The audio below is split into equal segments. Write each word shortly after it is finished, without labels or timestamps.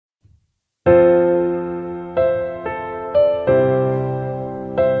Hi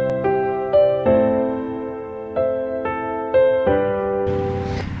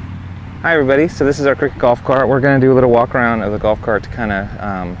everybody, so this is our Cricket golf cart. We're going to do a little walk around of the golf cart to kind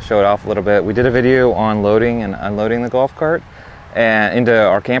of show it off a little bit. We did a video on loading and unloading the golf cart and into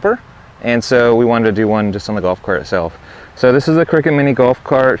our camper, and so we wanted to do one just on the golf cart itself. So this is the Cricket Mini golf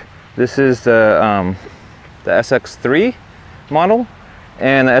cart. This is the SX3 model,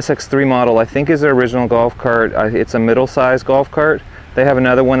 and the SX3 model I think is the original golf cart. It's a middle-sized golf cart. They have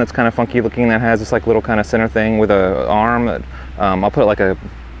another one that's kind of funky looking that has this like little kind of center thing with a arm that I'll put like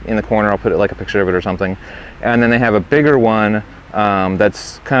in the corner. I'll put it like a picture of it or something. And then they have a bigger one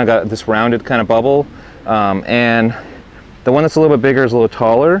that's kind of got this rounded kind of bubble, and the one that's a little bit bigger is a little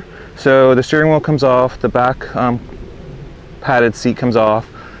taller. So the steering wheel comes off, the back padded seat comes off,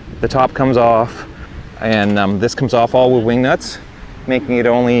 the top comes off, and this comes off all with wing nuts, making it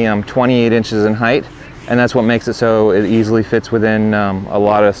only 28 inches in height. And that's what makes it so it easily fits within a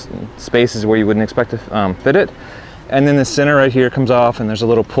lot of spaces where you wouldn't expect to fit it. And then the center right here comes off, and there's a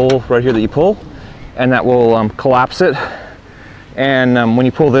little pull right here that you pull, and that will collapse it. And when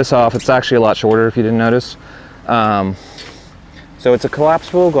you pull this off, it's actually a lot shorter if you didn't notice. So it's a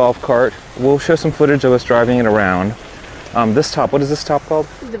collapsible golf cart. We'll show some footage of us driving it around. This top, what is this top called?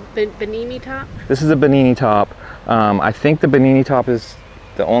 The Bernini top? This is a Bernini top. I think the Bernini top is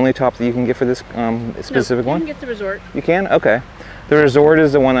the only top that you can get for this specific one? You can get the Resort. You can? Okay. The Resort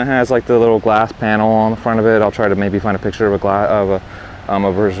is the one that has like the little glass panel on the front of it. I'll try to maybe find a picture of a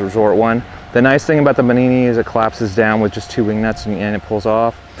Resort one. The nice thing about the Bernini is it collapses down with just 2 wing nuts and it pulls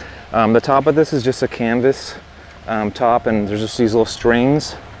off. The top of this is just a canvas top, and there's just these little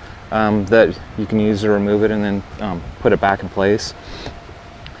strings that you can use to remove it and then put it back in place.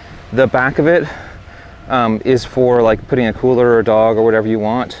 The back of it is for like putting a cooler or a dog or whatever you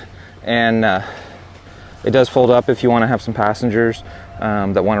want, and it does fold up if you want to have some passengers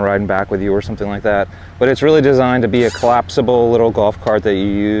that want to ride in back with you or something like that. But it's really designed to be a collapsible little golf cart that you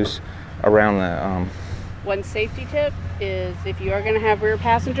use around the... One safety tip is if you are going to have rear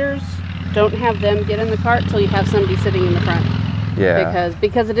passengers, don't have them get in the cart until you have somebody sitting in the front. Yeah.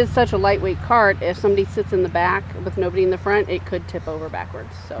 Because it is such a lightweight cart, if somebody sits in the back with nobody in the front, it could tip over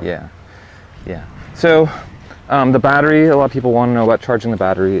backwards. So. Yeah. Yeah. So the battery, a lot of people want to know about charging the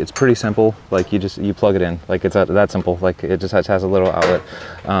battery. It's pretty simple. Like you plug it in. Like it's that simple. Like it just has a little outlet.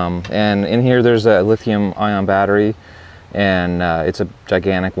 And in here there's a lithium ion battery, and it's a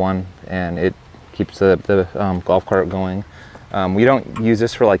gigantic one, and it keeps the golf cart going. We don't use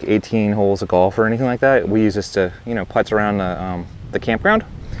this for like 18 holes of golf or anything like that. We use this to, you know, putts around the campground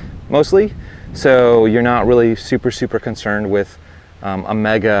mostly. So you're not really super concerned with a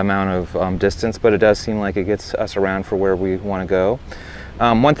mega amount of distance, but it does seem like it gets us around for where we want to go.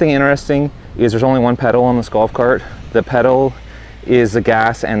 One thing interesting is there's only one pedal on this golf cart. The pedal is the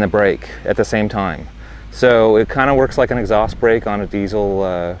gas and the brake at the same time. So it kind of works like an exhaust brake on a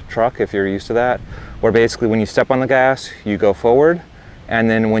diesel truck, if you're used to that, where basically when you step on the gas, you go forward, and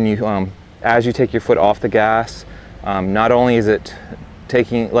then when you, as you take your foot off the gas, not only is it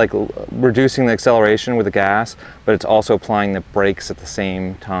reducing the acceleration with the gas, but it's also applying the brakes at the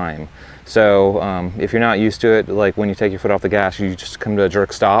same time. So if you're not used to it, like when you take your foot off the gas, you just come to a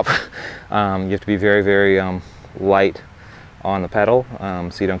jerk stop. You have to be very light on the pedal,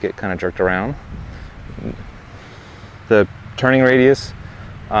 so you don't get kind of jerked around. The turning radius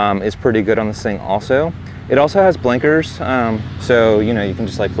is pretty good on this thing also. It also has blinkers, so you know, you can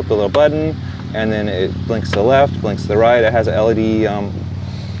just like flip the little button and then it blinks to the left, blinks to the right. It has LED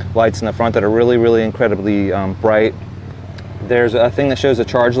lights in the front that are really incredibly bright. There's a thing that shows the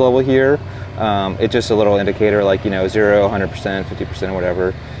charge level here. It's just a little indicator, like, you know, 0, 100%, 50%,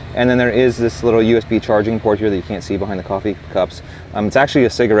 whatever. And then there is this little USB charging port here that you can't see behind the coffee cups. It's actually a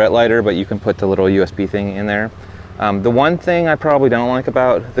cigarette lighter, but you can put the little USB thing in there. The one thing I probably don't like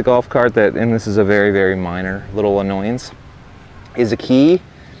about the golf cart, and this is a very minor little annoyance, is the key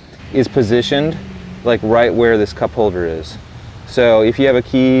is positioned like right where this cup holder is. So if you have a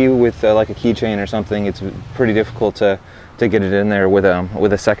key with like a keychain or something, it's pretty difficult to get it in there with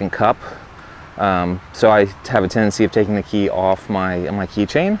a second cup. So I have a tendency of taking the key off my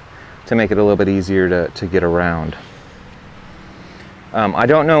keychain to make it a little bit easier to get around. I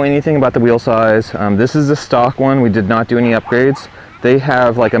don't know anything about the wheel size. This is the stock one. We did not do any upgrades. They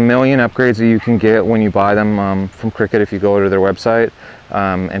have like 1 million upgrades that you can get when you buy them from Cricket if you go to their website.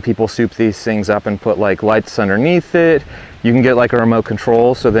 And people soup these things up and put like lights underneath it. You can get like a remote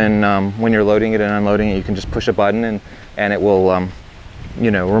control, so then when you're loading it and unloading it, you can just push a button and it will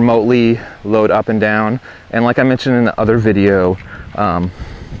you know, remotely load up and down. And like I mentioned in the other video,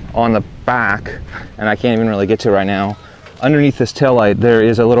 on the back, and I can't even really get to it right now. Underneath this taillight, there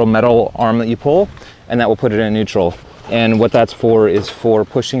is a little metal arm that you pull, and that will put it in neutral. And what that's for is for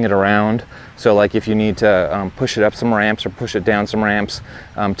pushing it around. So like if you need to push it up some ramps or push it down some ramps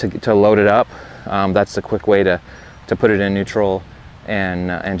to load it up, that's the quick way to put it in neutral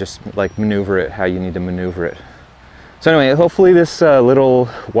and just like maneuver it how you need to maneuver it. So anyway, hopefully this little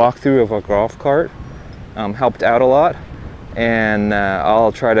walkthrough of a golf cart helped out a lot, and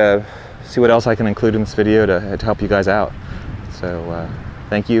I'll try to see what else I can include in this video to help you guys out. So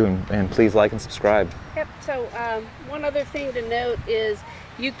thank you, and please like and subscribe. Yep, so one other thing to note is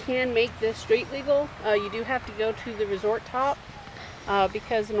you can make this street legal. You do have to go to the resort top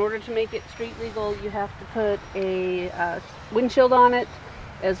because in order to make it street legal, you have to put a windshield on it,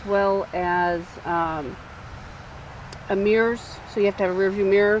 as well as mirrors. So you have to have a rear view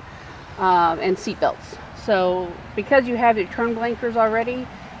mirror and seat belts. So because you have your turn blinkers already,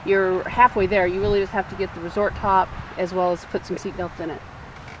 you're halfway there. You really just have to get the resort top as well as put some seat belts in it.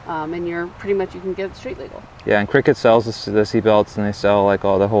 And you're pretty much, you can get it street legal. Yeah, and Cricket sells the seat belts, and they sell like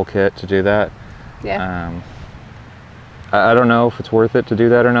the whole kit to do that. Yeah. I don't know if it's worth it to do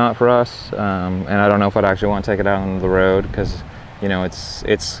that or not for us, and I don't know if I'd actually want to take it out on the road because, you know, it's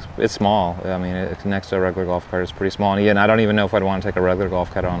small. I mean, it's next to a regular golf cart. It's pretty small, and again, I don't even know if I'd want to take a regular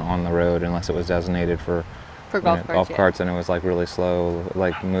golf cart on the road unless it was designated for golf carts, and it was like really slow,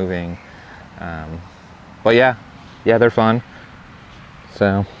 like moving. But yeah, they're fun.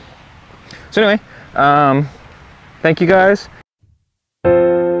 So anyway, thank you guys.